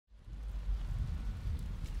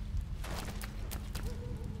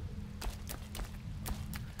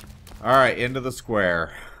Alright, into the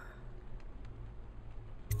square.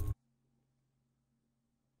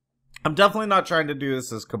 I'm definitely not trying to do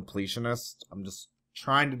this as completionist. I'm just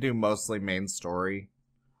trying to do mostly main story.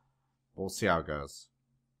 We'll see how it goes.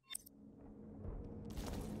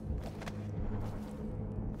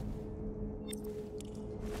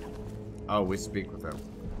 Oh, we speak with him.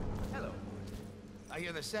 Hello. I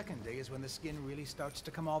hear the second day is when the skin really starts to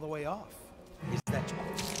come all the way off. Is that true?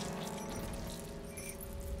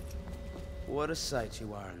 What a sight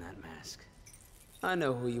you are in that mask. I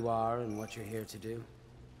know who you are and what you're here to do.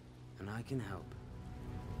 And I can help.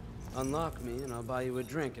 Unlock me and I'll buy you a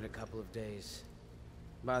drink in a couple of days.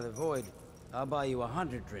 By the void, I'll buy you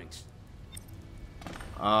 100 drinks.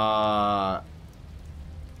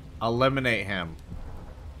 Eliminate him.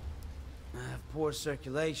 I have poor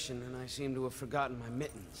circulation and I seem to have forgotten my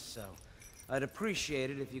mittens, so I'd appreciate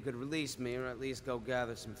it if you could release me or at least go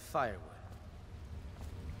gather some firewood.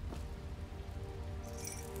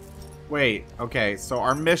 Wait, okay, so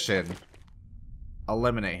our mission,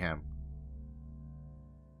 eliminate him.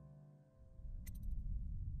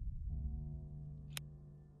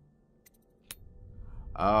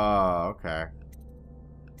 Oh, okay.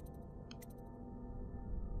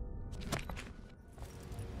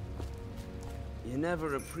 You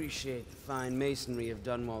never appreciate the fine masonry of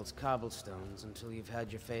Dunwall's cobblestones until you've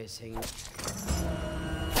had your face hanging.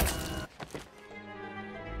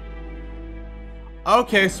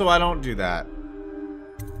 Okay, so I don't do that.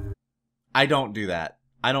 I don't do that.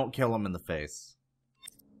 I don't kill him in the face.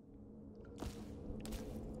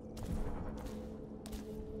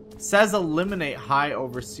 Says eliminate High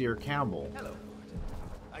Overseer Campbell. Hello.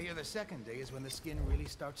 I hear the second day is when the skin really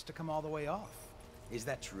starts to come all the way off. Is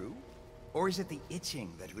that true? Or is it the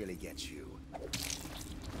itching that really gets you?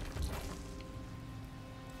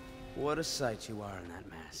 What a sight you are in that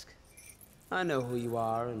mask. I know who you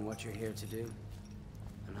are and what you're here to do.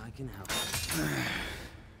 And I can help.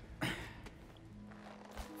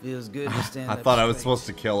 Feels good to stand I up thought I was straight. supposed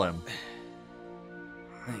to kill him.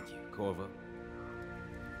 Thank you, Corvo.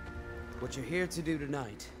 What you're here to do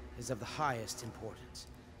tonight is of the highest importance.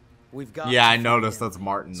 We've got Yeah, to I find noticed him. that's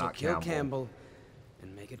Martin, So not kill Campbell. Campbell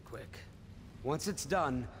and make it quick. Once it's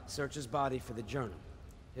done, search his body for the journal,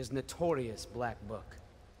 his notorious black book,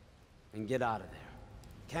 and get out of there.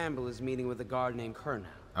 Campbell is meeting with a guard named Kurnow.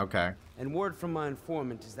 Okay. And word from my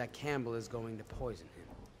informant is that Campbell is going to poison him.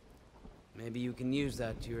 Maybe you can use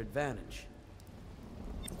that to your advantage.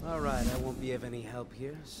 Alright, I won't be of any help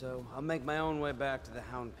here, so I'll make my own way back to the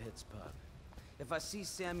Hound Pits pub. If I see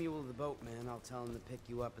Samuel the boatman, I'll tell him to pick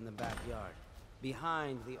you up in the backyard,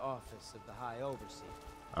 behind the office of the High Overseer.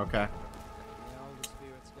 Okay. May all the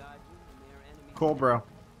spirits guide you, and their enemies... Cool, bro.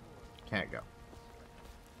 Can't go.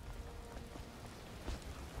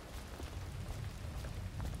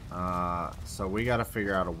 So we gotta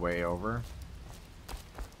figure out a way over.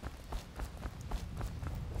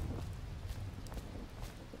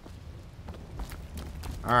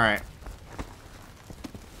 Alright.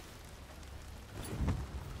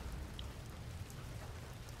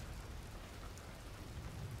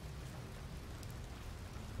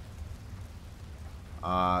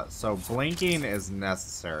 So blinking is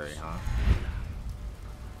necessary, huh?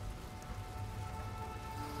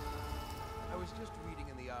 I was just reading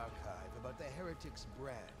in the archive about the heretic's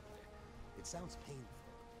brand. It sounds painful.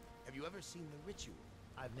 Have you ever seen the ritual?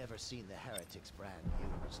 I've never seen the heretic's brand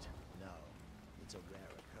used. No, it's a rare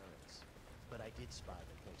occurrence. But I did spy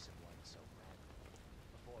the face of one so random.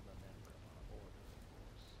 A former member of our order, of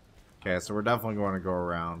course. Okay, so we're definitely going to go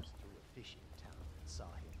around. Through a fishing town and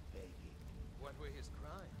saw him begging. What were his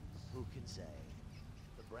crimes? Who can say?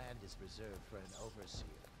 The brand is reserved for an overseer,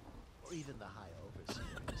 or even the High Overseer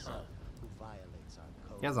himself, who violates our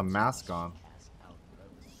code. He has a mask on.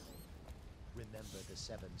 Remember the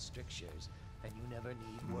 7 strictures, and you never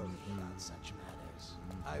need worry about such matters.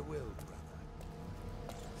 I will,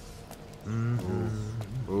 brother.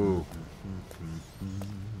 Ooh.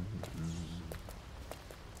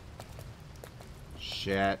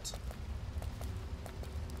 Shit.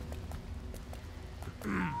 I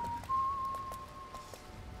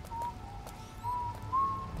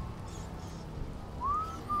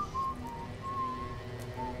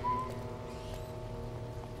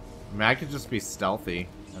mean, I could just be stealthy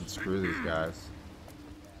and screw these guys.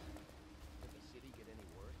 Did the city get any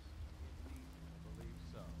worse? I believe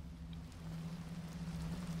so.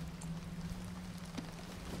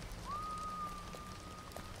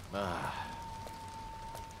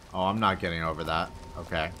 Oh, I'm not getting over that.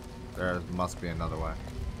 Okay. There must be another way.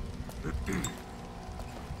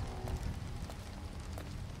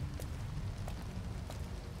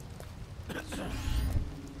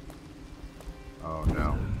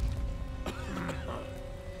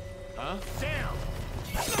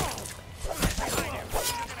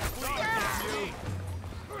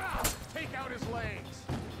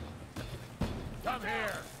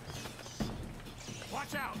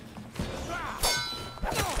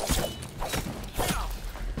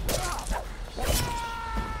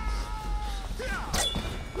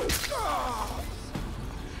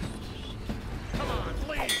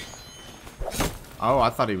 Oh,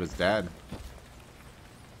 I thought he was dead.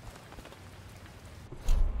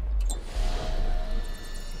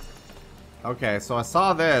 Okay, so I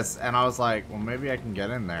saw this and I was like, well, maybe I can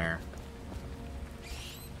get in there.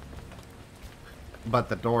 But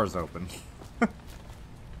the door's open.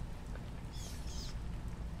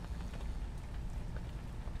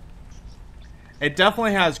 It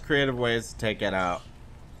definitely has creative ways to take it out.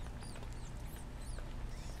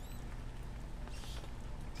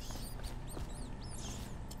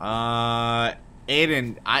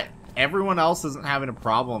 Aiden, everyone else isn't having a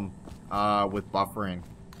problem with buffering.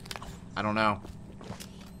 I don't know.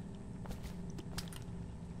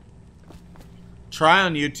 Try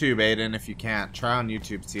on YouTube, Aiden, if you can't. Try on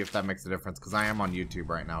YouTube, see if that makes a difference, because I am on YouTube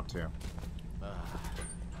right now, too.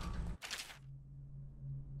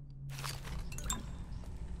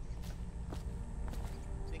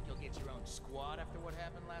 Think you'll get your own squad after what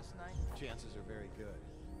happened last night? Chances are very good.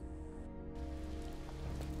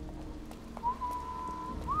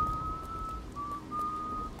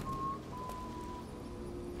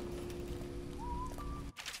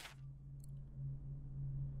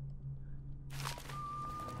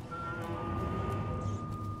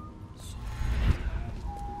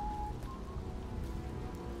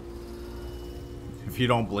 If you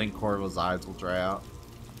don't blink, Corvo's eyes will dry out.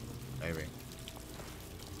 Maybe.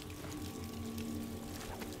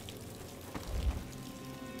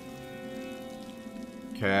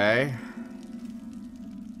 Okay.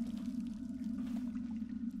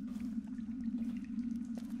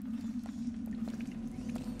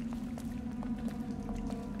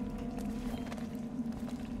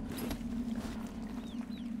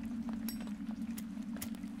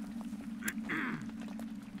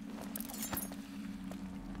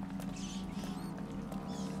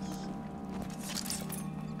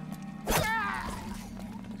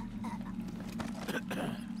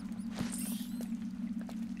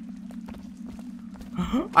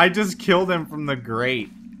 I just killed him from the grate.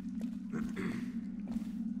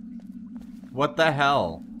 What the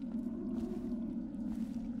hell?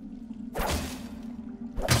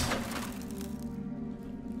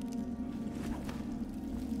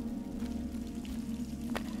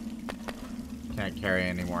 Can't carry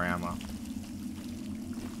any more ammo.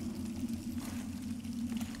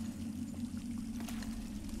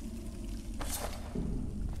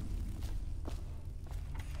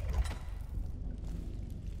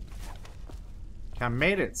 I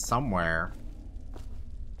made it somewhere.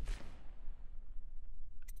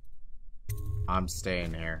 I'm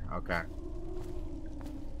staying here. Okay.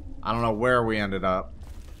 I don't know where we ended up.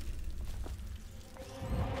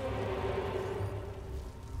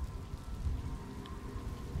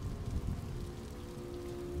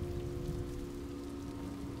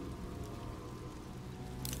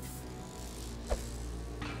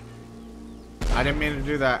 I didn't mean to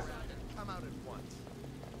do that.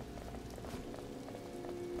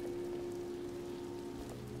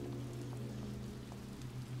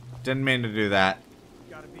 Didn't mean to do that.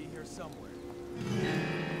 Gotta be here somewhere.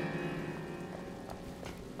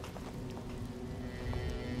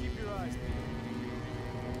 Keep your eyes peeled.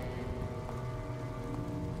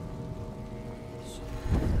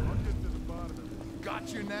 I'll get to the bottom of it.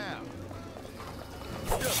 Got you now.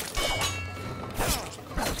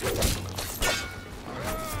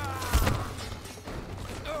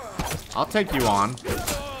 I'll take you on.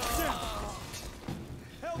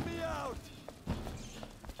 Help me out.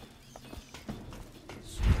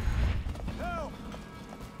 Help.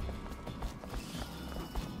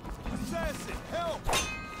 Assassin, help.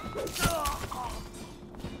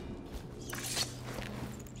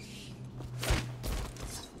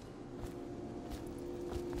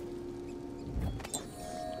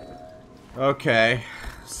 Okay.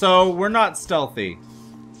 So, we're not stealthy.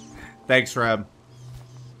 Thanks, Reb.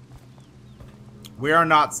 We are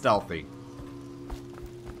not stealthy.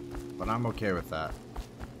 But I'm okay with that.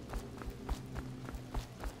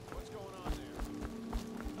 What's going on there?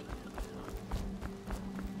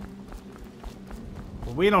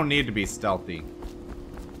 Well, we don't need to be stealthy.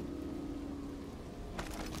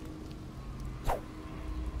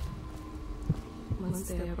 Once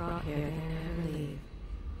they are brought here, they never leave.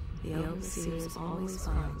 The overseers always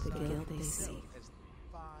find the guilt they seek. Has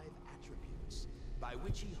 5 attributes by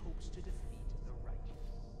which he hopes to defeat the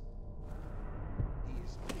righteous. He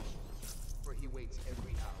is patient, for he waits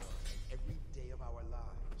every hour and every day of our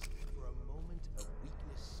lives for a moment of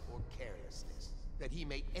weakness or carelessness, that he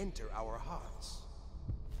may enter our hearts.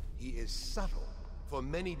 He is subtle, for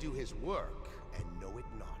many do his work and know it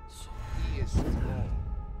not. He is strong,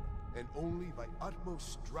 and only by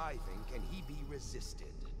utmost striving can he be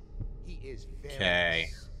resisted. He is Okay.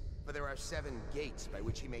 various, for there are 7 gates by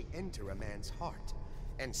which he may enter a man's heart,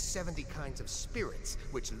 and 70 kinds of spirits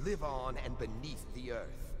which live on and beneath the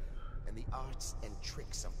earth. And the arts and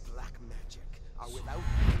tricks of black magic are without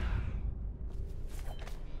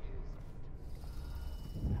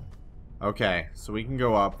Okay, so we can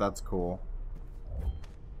go up. That's cool.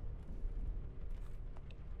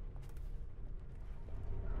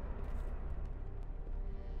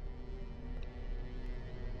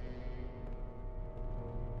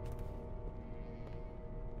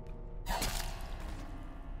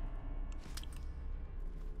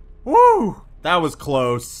 Woo! That was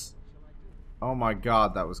close. Oh my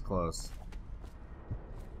god, that was close.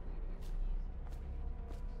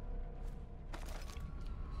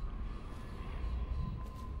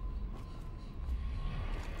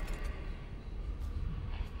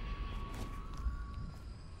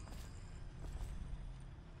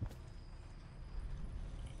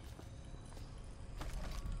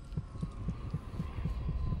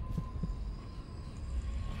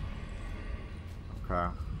 Okay.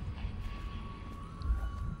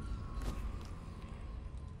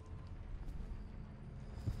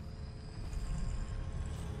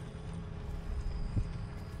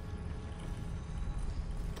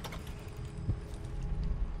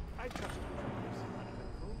 I trust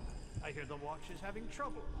I hear the watch is having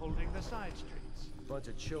trouble holding the side streets. Bunch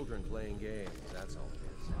of children playing games, that's all it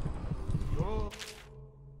is. Your...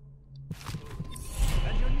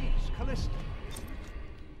 And your niece, Callista.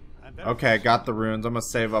 And then Okay, got the runes. I'm gonna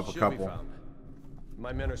save up a She'll be couple. found.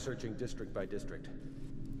 My men are searching district by district.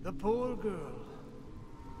 the poor girl.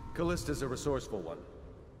 Callista's a resourceful one.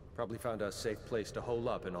 Probably found a safe place to hole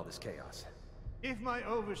up in all this chaos. If my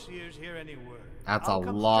overseers hear any word, That's a I'll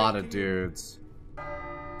come lot straight of to you. dudes.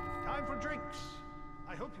 Time for drinks.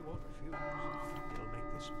 I hope you won't refuse. It'll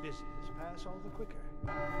make this business pass all the quicker.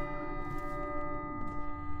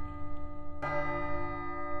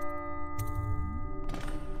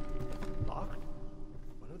 Locked?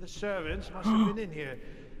 One of the servants must have been in here.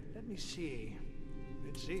 Let me see.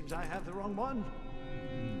 It seems I have the wrong one.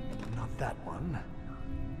 Not that one.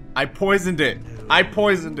 I poisoned it. I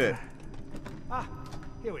poisoned it. Ah,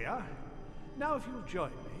 here we are. Now if you'll join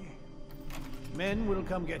me, men will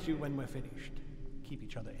come get you when we're finished. Keep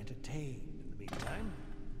each other entertained in the meantime.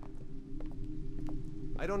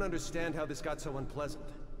 I don't understand how this got so unpleasant.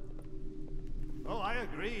 Oh, I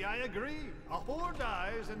agree, I agree. A whore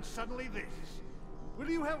dies and suddenly this. Will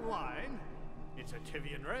you have wine? It's a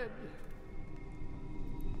Tivian red.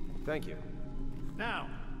 Thank you. Now,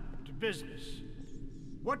 to business.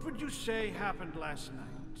 What would you say happened last night?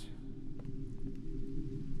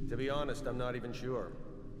 To be honest, I'm not even sure.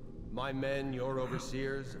 My men, your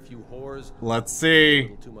overseers, a few whores, Let's a see.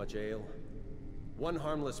 little too much ale. One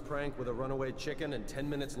harmless prank with a runaway chicken, and 10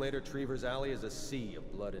 minutes later, Trevor's Alley is a sea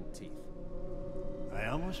of blood and teeth. I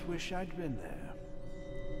almost wish I'd been there.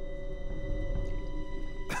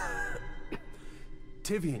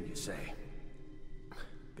 Tivian, you say?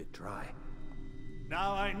 Bit dry.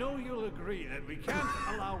 Now, I know you'll agree that we can't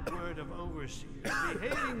allow word of overseers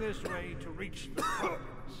behaving this way to reach the populace.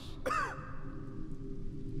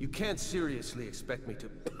 You can't seriously expect me to...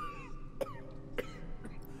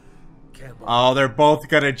 Campbell. Oh, they're both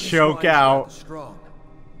gonna This choke wine's not out. strong.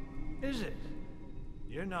 Is it?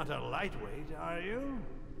 You're not a lightweight, are you?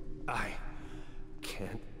 I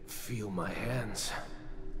can't feel my hands.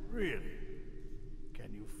 Really?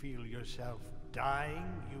 Can you feel yourself dying,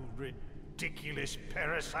 you ridiculous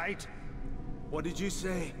parasite? What did you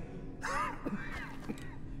say?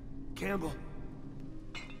 Campbell.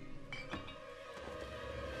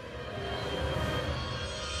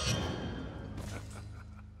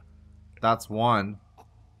 That's one.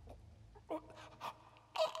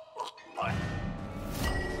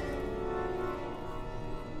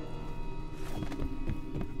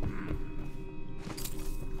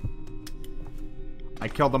 I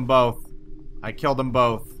killed them both. I killed them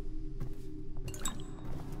both.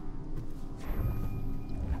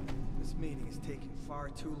 This meeting is taking far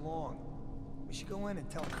too long. We should go in and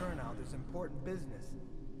tell Kurnow there's important business.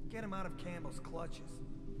 Get him out of Campbell's clutches.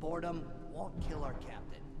 Boredom won't kill our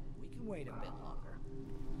captain. We can wait a bit longer.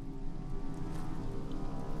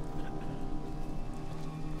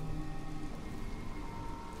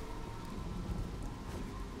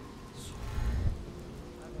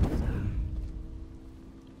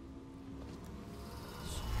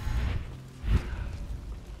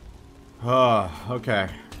 Okay.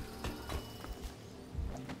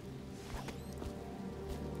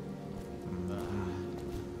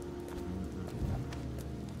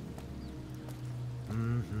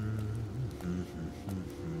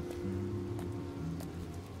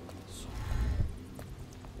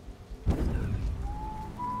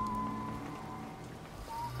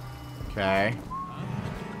 Okay.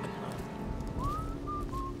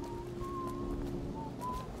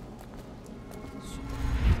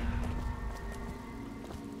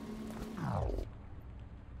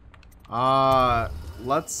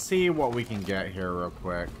 Let's see what we can get here real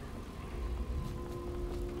quick.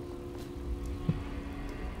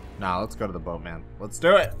 Nah, let's go to the boatman. Let's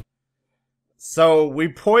do it! So, we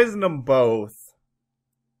poisoned them both.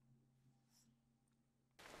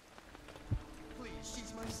 Please,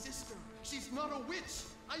 she's my sister. She's not a witch.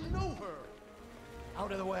 I know her.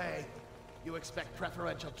 Out of the way. You expect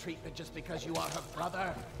preferential treatment just because you are her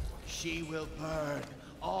brother? She will burn.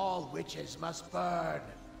 All witches must burn.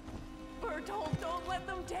 Bertolt, don't let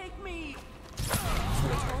them take me!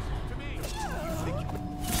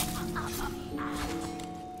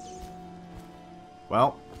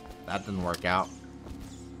 Well, that didn't work out.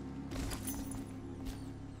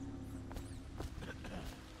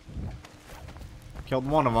 Killed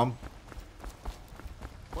one of them.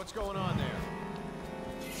 What's going on there?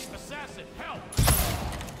 Assassin, help!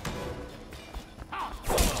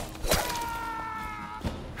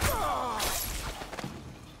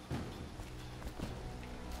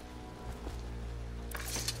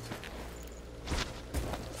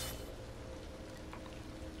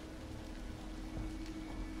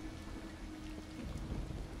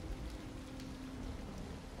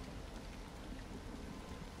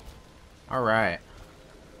 All right.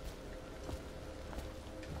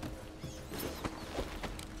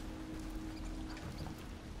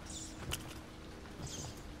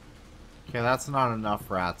 Okay, that's not enough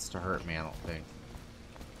rats to hurt me, I don't think.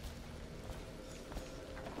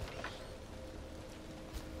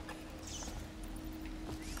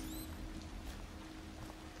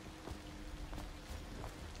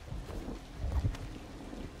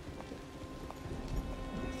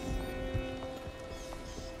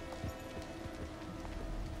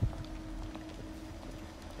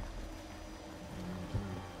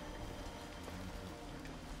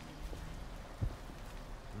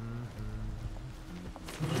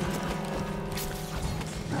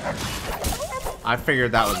 I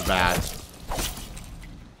figured that was bad.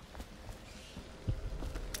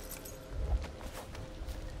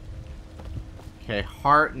 Okay,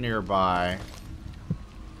 heart nearby.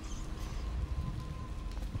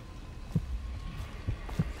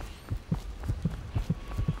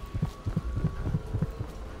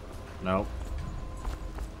 Nope.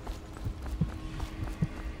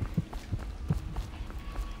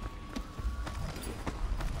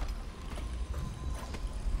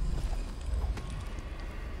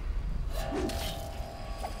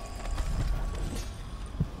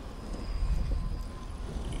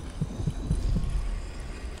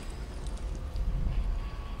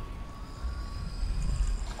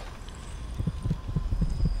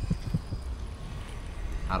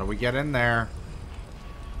 How do we get in there?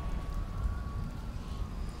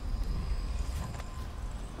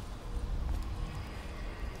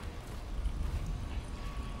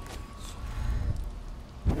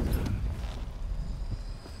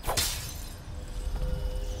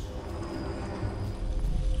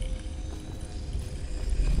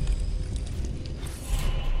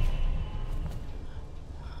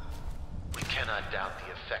 We cannot doubt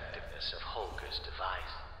the effectiveness of Holger's device,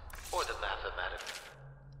 or the mathematical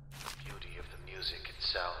beauty of the music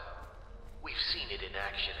itself. We've seen it in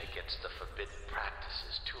action against the forbidden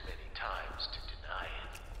practices too many times to deny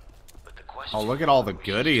it. But the question Oh, look at all the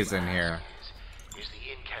goodies in here. is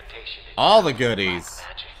the incantation All the itself goodies. black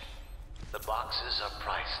magic. The boxes are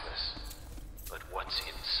priceless, but what's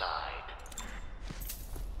inside?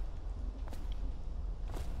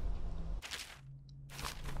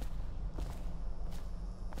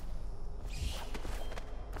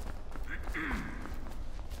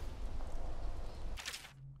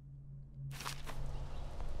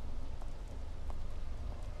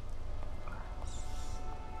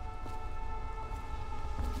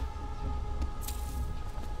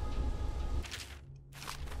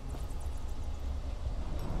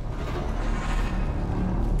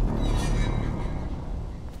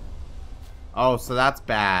 Oh, so that's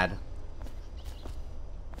bad.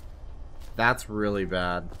 That's really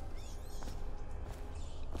bad.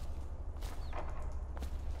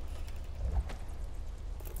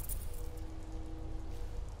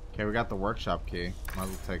 Okay, we got the workshop key. Might as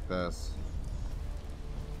well take this.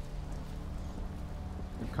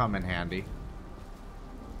 It'll come in handy.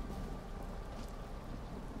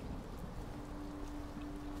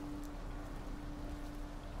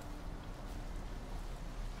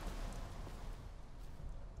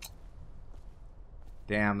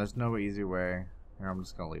 Damn, there's no easy way. Here, I'm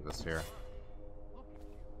just gonna leave this here.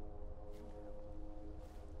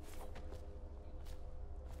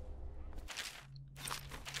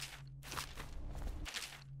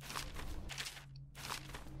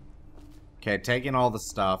 Okay, taking all the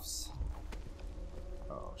stuffs.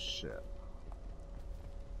 Oh, shit.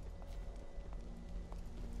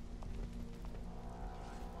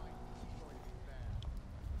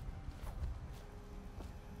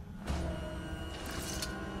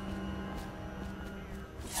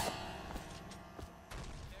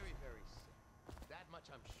 Very, very sick. That much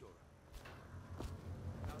I'm sure of.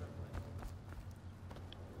 Out of plan.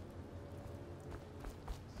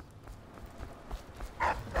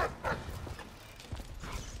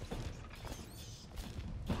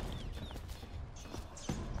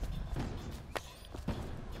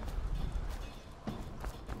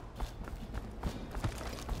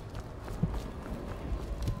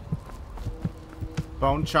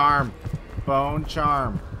 Bone charm. Bone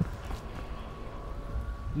charm.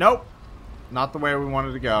 Nope. Not the way we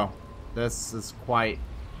wanted to go. This is quite...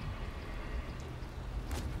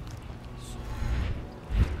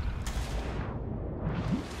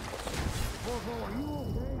 Corvo, are you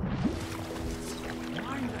okay?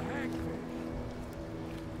 Mind the hagfish.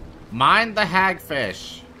 Mind the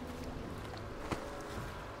hagfish.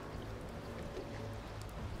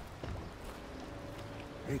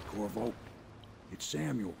 Hey, Corvo. It's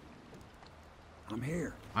Samuel. I'm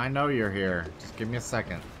here. I know you're here. Just give me a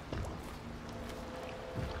second.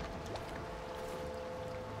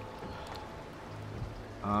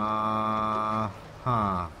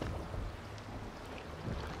 Huh.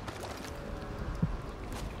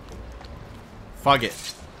 Fuck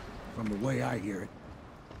it. From the way I hear it,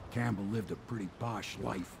 Campbell lived a pretty posh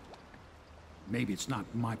life. Maybe it's not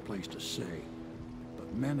my place to say,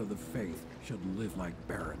 but men of the faith shouldn't live like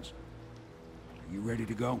barons. Are you ready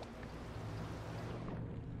to go?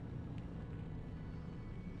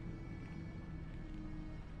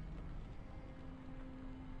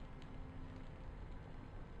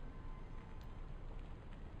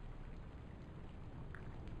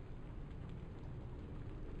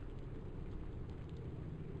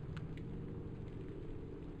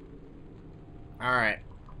 Alright.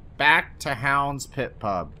 Back to Hound's Pit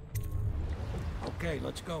Pub. Okay,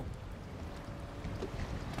 let's go.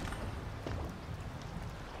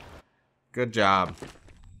 Good job.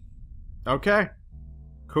 Okay.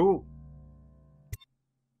 Cool.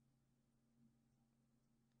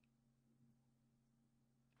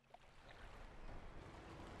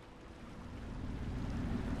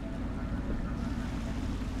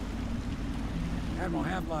 Admiral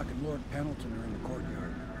Havelock and Lord Pendleton are in the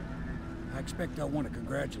courtyard. I expect they'll want to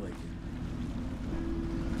congratulate you.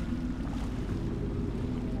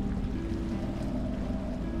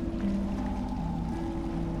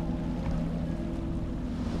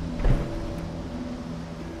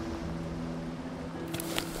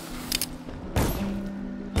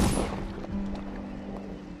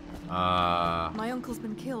 My uncle's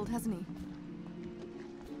been killed, hasn't he?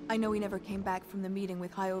 I know he never came back from the meeting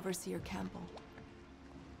with High Overseer Campbell.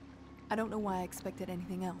 I don't know why I expected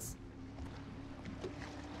anything else.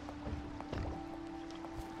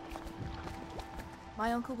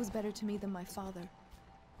 My uncle was better to me than my father.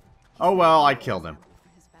 Oh well, I killed him.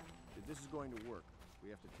 If this is going to work, we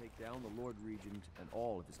have to take down the Lord Regent and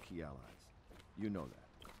all of his key allies. You know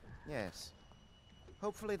that. Yes.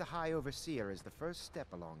 Hopefully the High Overseer is the first step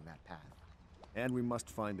along that path. And we must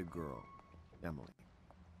find the girl, Emily.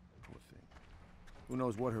 Poor thing. Who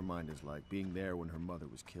knows what her mind is like, being there when her mother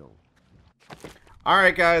was killed.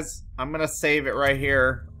 Alright guys, I'm gonna save it right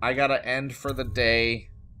here. I gotta end for the day.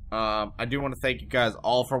 I do want to thank you guys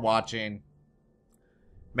all for watching.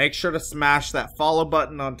 Make sure to smash that follow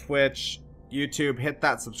button on Twitch, YouTube, hit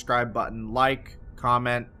that subscribe button, like,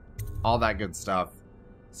 comment, all that good stuff.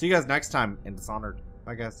 See you guys next time in Dishonored.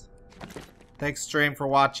 Bye guys. Thanks stream for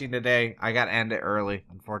watching today. I gotta end it early,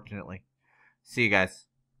 unfortunately. See you guys.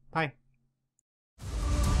 Bye.